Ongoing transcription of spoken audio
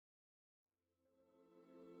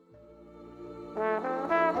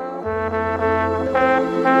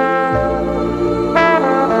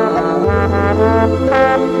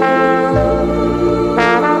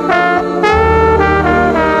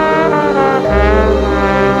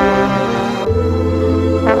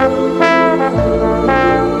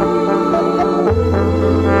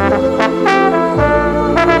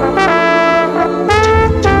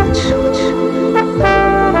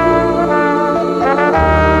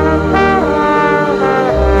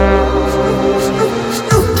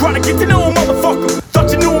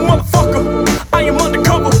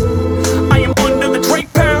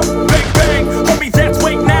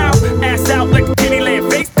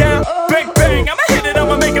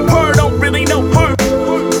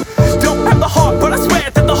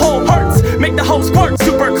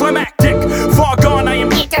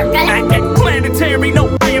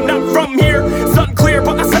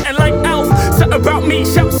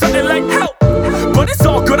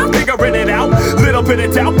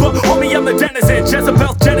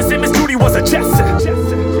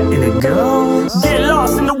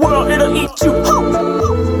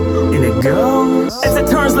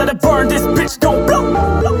burn, this bitch gon'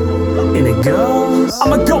 blow. And it goes,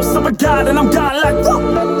 I'm a ghost of a god and I'm gone like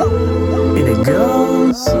whoa. And it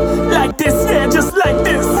goes, like this, yeah, just like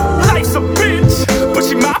this. Life's a bitch, but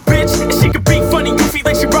she my bitch. And she can be funny, goofy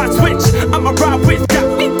like she rides switch. I'ma ride with,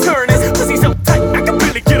 got me turning. Pussy so tight, I can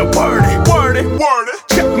really get a word it.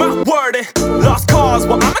 Check my wording, lost cause,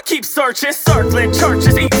 well I'ma keep searching. Circling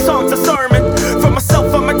churches, eat songs a sermon. For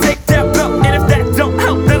myself I'ma take that belt, and if that don't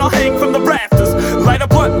help then I'll hang from the rafters. Light a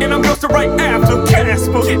blunt and I'm ghost right after.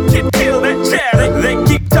 Casper, kill that chatter. They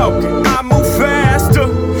keep talking,